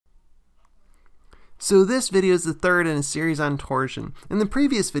So this video is the third in a series on torsion. In the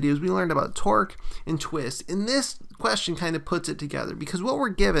previous videos we learned about torque and twist, and this question kind of puts it together because what we're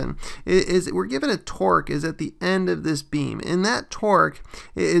given is we're given a torque is at the end of this beam, and that torque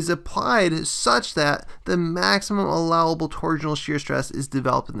is applied such that the maximum allowable torsional shear stress is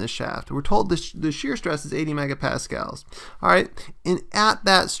developed in this shaft. We're told the shear stress is 80 megapascals. Alright, and at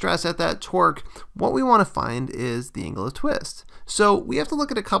that stress, at that torque, what we want to find is the angle of twist. So we have to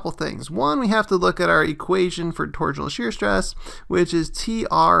look at a couple things. One, we have to look at our equation for torsional shear stress, which is TR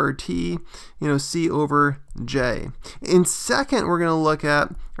or T, C over J. And second, we're going to look at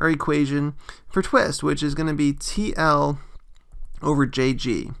our equation for twist, which is going to be TL over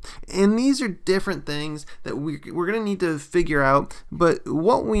JG. And these are different things that we're going to need to figure out, but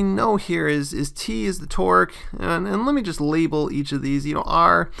what we know here is T is the torque, and let me just label each of these.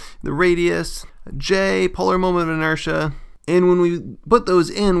 R, the radius, J, polar moment of inertia. And when we put those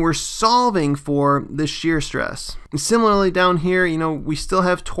in, we're solving for the shear stress. And similarly down here, we still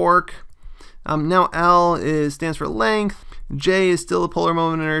have torque. Now L stands for length, J is still the polar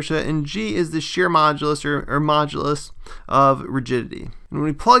moment of inertia, and G is the shear modulus or modulus of rigidity. And when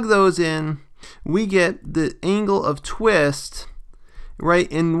we plug those in, we get the angle of twist,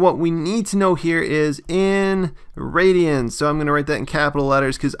 right? And what we need to know here is in radians. So I'm going to write that in capital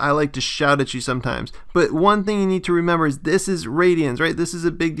letters because I like to shout at you sometimes. But one thing you need to remember is this is radians, right? This is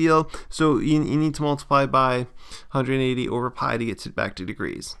a big deal. So you need to multiply by 180 over pi to get back to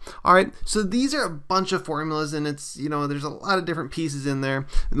degrees. All right, so these are a bunch of formulas, and it's, there's a lot of different pieces in there.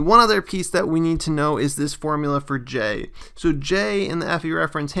 And one other piece that we need to know is this formula for J. So J in the FE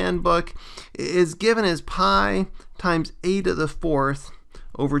reference handbook is given as pi times a to the fourth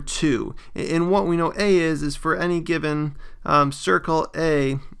over 2. And what we know A is for any given circle,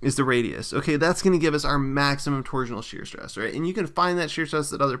 A is the radius. Okay, that's going to give us our maximum torsional shear stress, right? And you can find that shear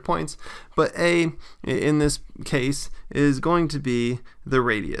stress at other points, but A in this case is going to be the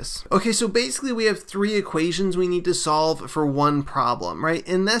radius. Okay, so basically we have three equations we need to solve for one problem, right?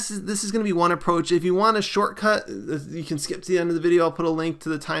 And this is going to be one approach. If you want a shortcut, you can skip to the end of the video. I'll put a link to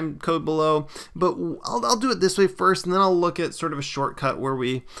the time code below, but I'll do it this way first, and then I'll look at sort of a shortcut where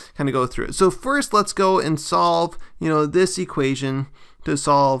we kind of go through it. So first, let's go and solve, this equation to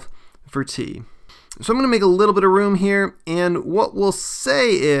solve for T. So I'm going to make a little bit of room here, and what we'll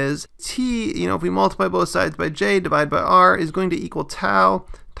say is T, if we multiply both sides by J divided by R, is going to equal tau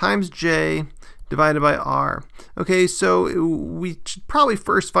times J divided by R. Okay, so we should probably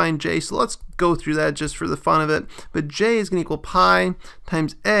first find J, so let's go through that just for the fun of it. But J is going to equal pi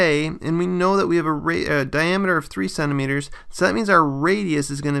times A, and we know that we have a diameter of 3 centimeters, so that means our radius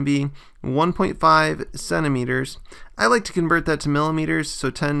is going to be 1.5 centimeters. I like to convert that to millimeters, so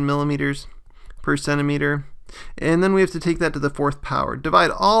 10 millimeters per centimeter. And then we have to take that to the fourth power.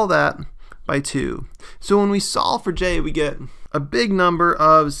 Divide all that by 2. So when we solve for J, we get a big number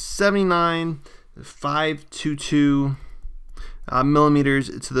of 79,522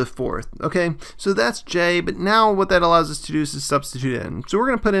 millimeters to the fourth. Okay, so that's J, but now what that allows us to do is to substitute in. So we're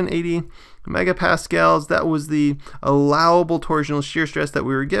going to put in 80 megapascals. That was the allowable torsional shear stress that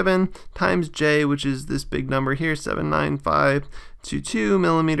we were given, times J, which is this big number here, 79522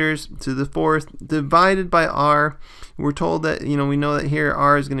 millimeters to the fourth, divided by R. We're told that, we know that here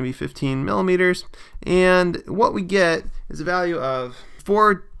R is going to be 15 millimeters, and what we get is a value of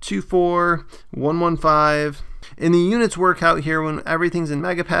 424,115. And the units work out here when everything's in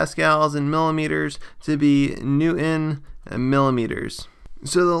megapascals and millimeters to be Newton and millimeters.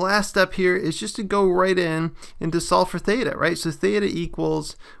 So the last step here is just to go right in and to solve for theta, right? So theta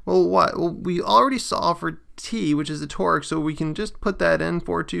equals, well, what? Well, we already solved for T, which is the torque, so we can just put that in,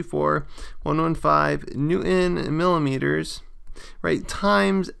 424,115 Newton millimeters, right,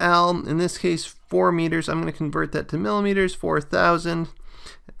 times L, in this case 4 meters. I'm going to convert that to millimeters, 4,000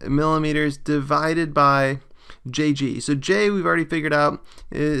 millimeters, divided by JG. So J, we've already figured out,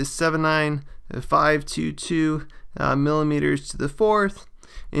 is 79,522 millimeters to the fourth.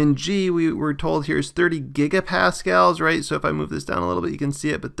 And G, we were told here is 30 gigapascals, right? So if I move this down a little bit, you can see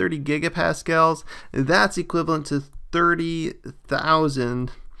it, but 30 gigapascals, that's equivalent to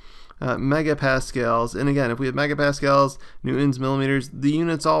 30,000 megapascals. And again, if we have megapascals, newtons, millimeters, the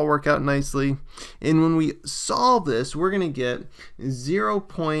units all work out nicely. And when we solve this, we're going to get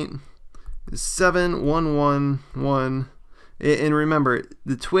 0.7111. And remember,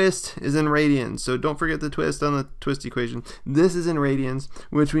 the twist is in radians, so don't forget the twist on the twist equation. This is in radians,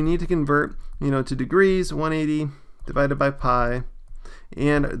 which we need to convert, to degrees, 180 divided by pi,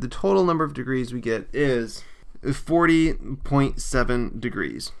 and the total number of degrees we get is 40.7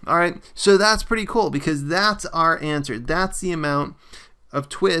 degrees. All right, so that's pretty cool because that's our answer. That's the amount of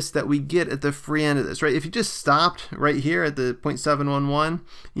twist that we get at the free end of this, right? If you just stopped right here at the 0.711,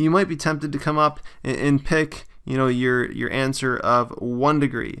 you might be tempted to come up and pick, you know, your answer of 1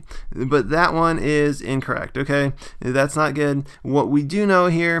 degree, but that one is incorrect. Okay, that's not good. What we do know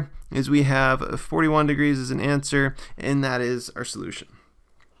here is we have 41 degrees as an answer, and that is our solution.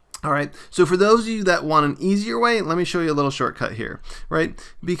 All right, so for those of you that want an easier way, let me show you a little shortcut here, right?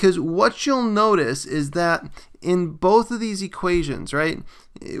 Because what you'll notice is that in both of these equations, right,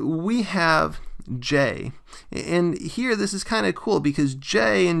 we have J. And here this is kind of cool because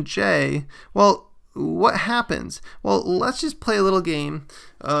J and J, well, what happens? Well, let's just play a little game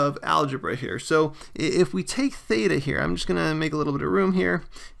of algebra here. So if we take theta here, I'm just going to make a little bit of room here.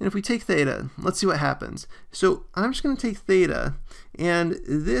 And if we take theta, let's see what happens. So I'm just going to take theta, and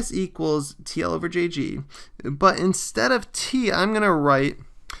this equals TL over JG. But instead of T, I'm going to write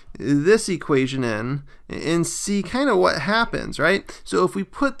this equation in and see kind of what happens, right? So if we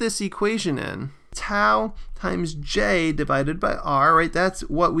put this equation in, tau times J divided by R, right? That's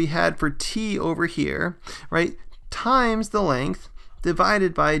what we had for T over here, right? Times the length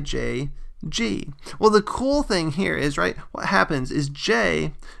divided by JG. Well, the cool thing here is, right, what happens is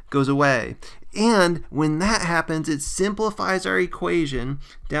J goes away. And when that happens, it simplifies our equation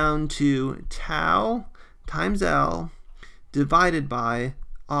down to tau times L divided by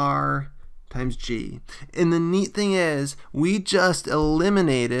R times G. And the neat thing is we just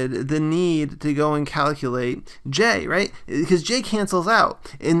eliminated the need to go and calculate J, right? Because J cancels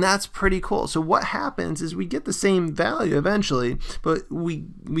out, and that's pretty cool. So what happens is we get the same value eventually, but we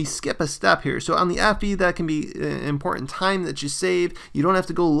skip a step here. So on the FE, that can be an important time that you save. You don't have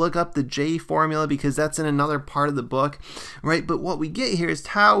to go look up the J formula because that's in another part of the book, right? But what we get here is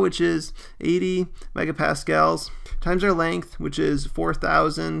tau, which is 80 megapascals, times our length, which is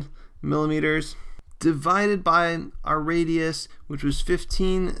 4,000 millimeters, divided by our radius, which was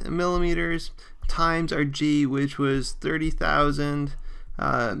 15 millimeters, times our G, which was 30,000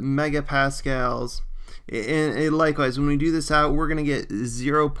 megapascals. And likewise, when we do this out, we're going to get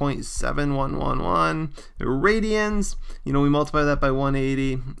 0.7111 radians. You know, we multiply that by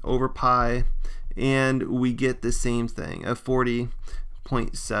 180 over pi, and we get the same thing of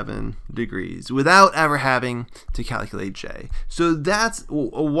 40.7 degrees without ever having to calculate J. So that's a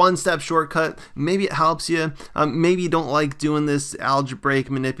one-step shortcut. Maybe it helps you. Maybe you don't like doing this algebraic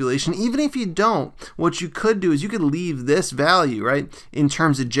manipulation. Even if you don't, what you could do is you could leave this value, right, in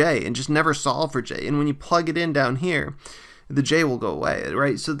terms of J and just never solve for J. And when you plug it in down here, the J will go away,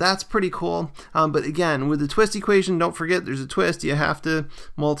 right? So that's pretty cool. But again, with the twist equation, don't forget there's a twist. You have to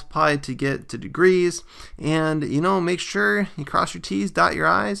multiply to get to degrees. And, you know, make sure you cross your T's, dot your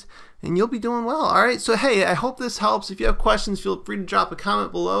I's, and you'll be doing well. All right, so hey, I hope this helps. If you have questions, feel free to drop a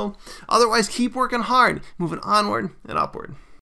comment below. Otherwise, keep working hard, moving onward and upward.